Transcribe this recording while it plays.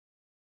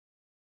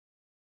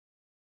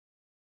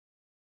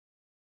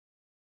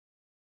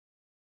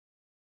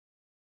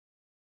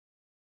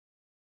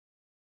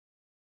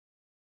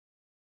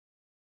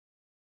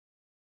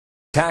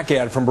Attack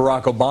ad from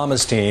Barack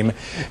Obama's team.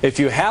 If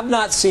you have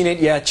not seen it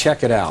yet,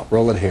 check it out.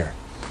 Roll it here.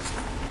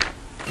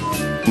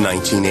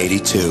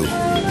 1982.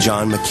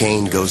 John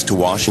McCain goes to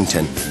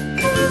Washington.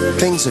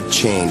 Things have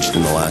changed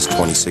in the last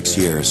 26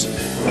 years,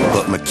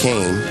 but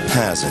McCain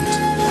hasn't.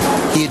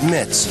 He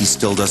admits he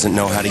still doesn't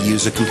know how to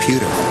use a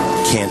computer,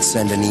 can't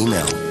send an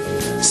email,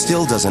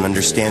 still doesn't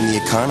understand the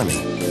economy,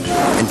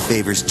 and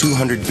favors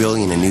 $200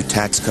 billion in new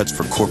tax cuts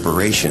for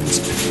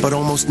corporations, but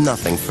almost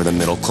nothing for the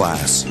middle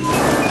class.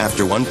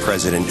 After one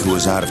president who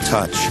was out of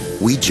touch,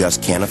 we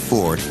just can't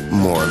afford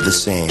more of the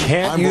same.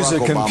 Can't use a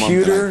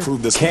computer,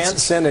 can't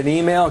send an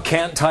email,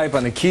 can't type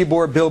on the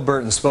keyboard. Bill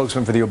Burton,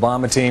 spokesman for the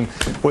Obama team,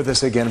 with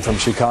us again from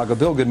Chicago.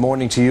 Bill, good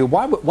morning to you.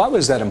 Why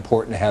was that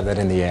important to have that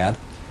in the ad?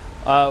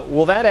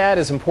 Well, that ad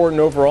is important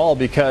overall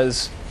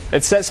because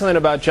it says something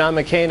about John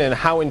McCain and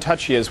how in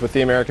touch he is with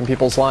the American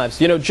people's lives.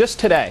 You know, just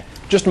today,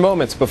 just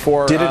moments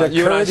before you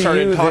and I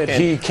started talking. That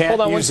he can't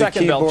hold on one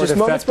second, Bill. Just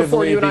moments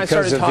before you and I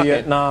started talking. Because of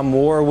Vietnam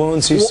War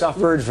wounds he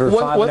suffered for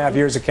 5.5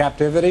 years of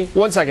captivity?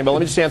 One second, Bill. Let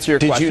me just answer your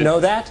question. Did you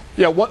know that?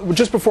 Yeah,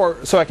 just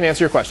before, so I can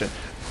answer your question.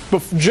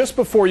 Just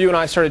before you and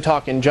I started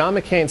talking, John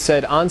McCain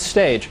said on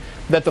stage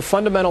that the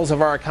fundamentals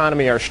of our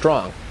economy are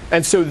strong.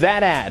 And so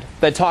that ad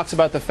that talks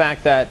about the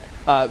fact that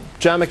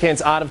John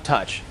McCain's out of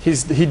touch.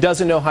 He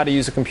doesn't know how to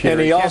use a computer.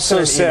 And he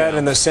also said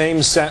in the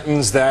same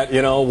sentence that,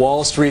 you know,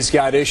 Wall Street's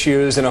got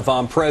issues, and if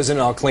I'm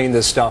president, I'll clean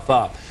this stuff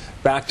up.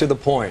 Back to the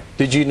point.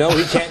 Did you know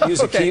he can't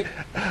use a key?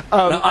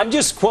 I'm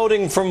just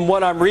quoting from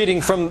what I'm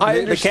reading from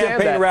the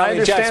campaign rally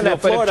in Jacksonville,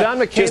 Florida.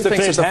 But if John McCain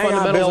thinks that the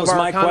fundamentals of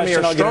our economy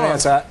are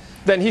strong,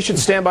 then he should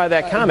stand by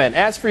that comment.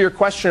 As for your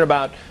question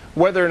about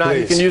whether or not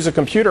he can use a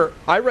computer,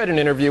 I read an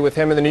interview with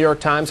him in the New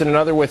York Times and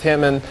another with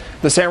him in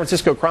the San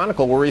Francisco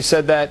Chronicle where he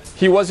said that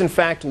he was in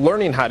fact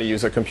learning how to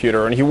use a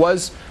computer and he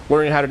was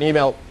learning how to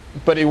email,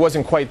 but he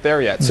wasn't quite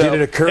there yet. So did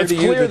it occur to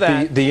you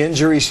that the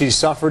injuries he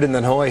suffered in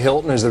the Senioe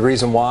Hilton is the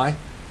reason why?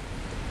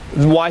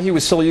 Why he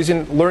was still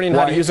learning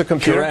how to use a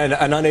computer? And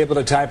unable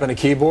to type on a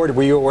keyboard?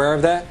 Were you aware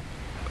of that?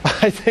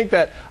 I think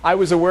that I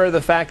was aware of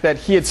the fact that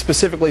he had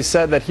specifically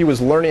said that he was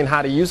learning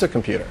how to use a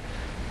computer.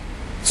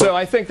 So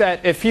I think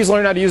that if he's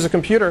learning how to use a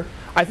computer,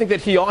 I think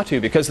that he ought to,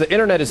 because the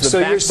internet is the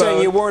backbone. So you're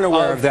saying you weren't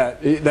aware of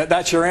that?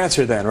 That's your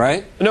answer then,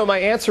 right? No, my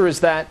answer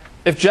is that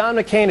if John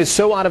McCain is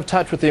so out of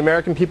touch with the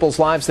American people's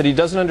lives that he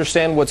doesn't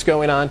understand what's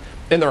going on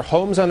in their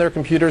homes on their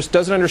computers,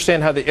 doesn't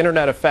understand how the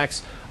internet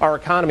affects our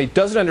economy,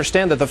 doesn't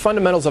understand that the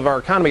fundamentals of our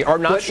economy are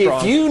not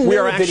strong, we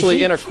are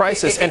actually in a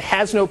crisis, and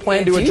has no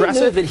plan to address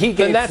it,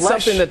 then that's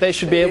something that they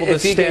should be able to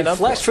stand up for. If he gave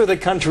flesh for the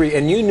country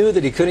and you knew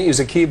that he couldn't use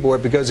a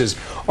keyboard because his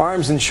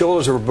arms and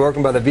shoulders were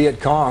broken by the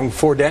Viet Cong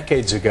 4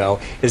 decades ago,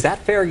 is that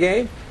fair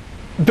game?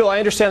 Bill, I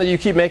understand that you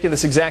keep making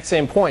this exact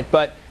same point,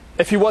 but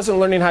if he wasn't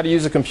learning how to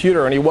use a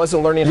computer and he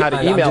wasn't learning how to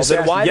email,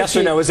 then why yes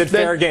or no, is it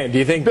fair game? Do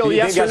you think, Bill,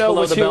 yes or no,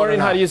 was he learning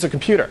how to use a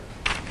computer?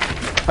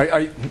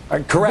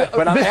 Correct,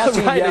 but I'm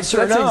asking yes or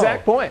no. That's the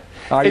exact point.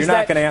 You're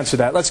not going to answer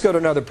that. Let's go to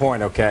another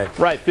point, okay?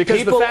 Right,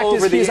 because the fact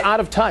is he's out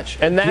of touch,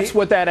 and that's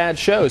what that ad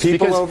shows.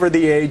 People over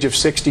the age of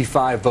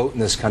 65 vote in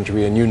this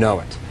country, and you know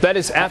it. That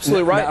is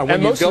absolutely right,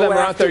 and most of them are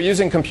out there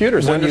using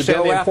computers and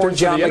understand the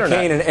importance of the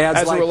internet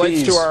as it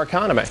relates to our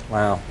economy.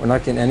 Wow, we're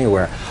not getting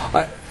anywhere.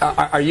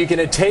 Are you going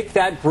to take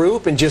that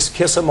group and just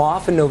kiss them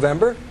off in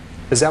November?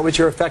 Is that what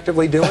you're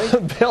effectively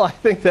doing? Bill, I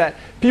think that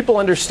people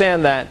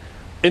understand that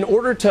in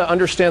order to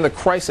understand the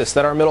crisis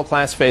that our middle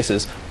class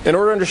faces, in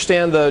order to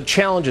understand the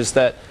challenges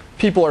that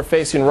people are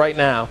facing right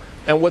now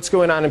and what's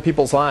going on in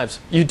people's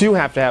lives, you do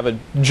have to have a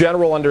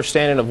general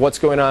understanding of what's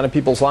going on in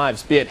people's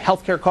lives, be it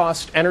healthcare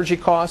costs, energy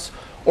costs,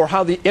 or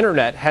how the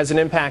internet has an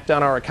impact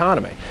on our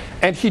economy.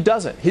 And he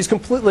doesn't. He's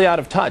completely out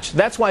of touch.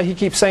 That's why he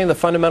keeps saying the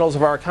fundamentals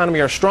of our economy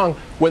are strong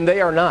when they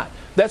are not.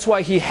 That's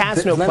why he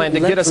has no plan to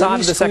get us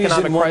out of this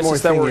economic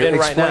crisis that we're in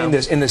right now.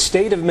 In the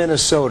state of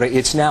Minnesota,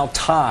 it's now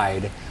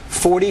tied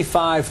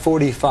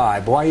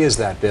 45-45. Why is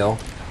that, Bill?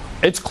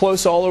 It's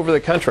close all over the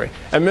country.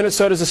 And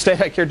Minnesota is a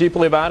state I care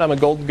deeply about. I'm a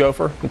Golden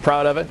Gopher. I'm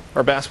proud of it.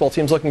 Our basketball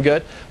team's looking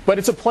good. But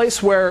it's a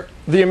place where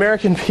the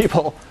American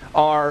people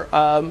are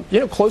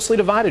closely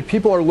divided.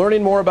 People are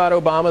learning more about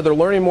Obama. They're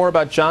learning more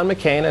about John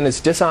McCain and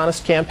his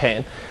dishonest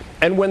campaign.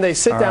 And when they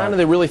sit down and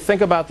they really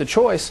think about the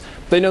choice,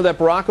 they know that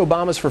Barack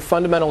Obama is for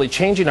fundamentally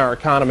changing our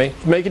economy,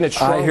 making it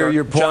stronger. I hear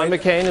your point. John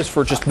McCain is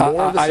for just more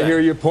of the same. I hear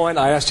your point.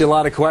 I asked you a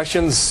lot of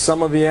questions.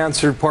 Some of you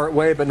answered part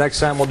way, but next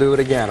time we'll do it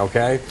again,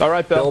 okay? All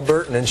right, Bill. Bill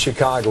Burton in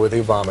Chicago with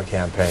the Obama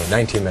campaign.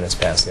 19 minutes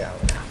past the hour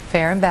now.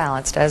 Fair and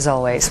balanced, as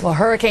always. Well,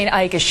 Hurricane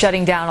Ike is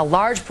shutting down a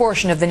large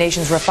portion of the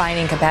nation's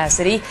refining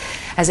capacity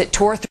as it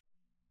tore through.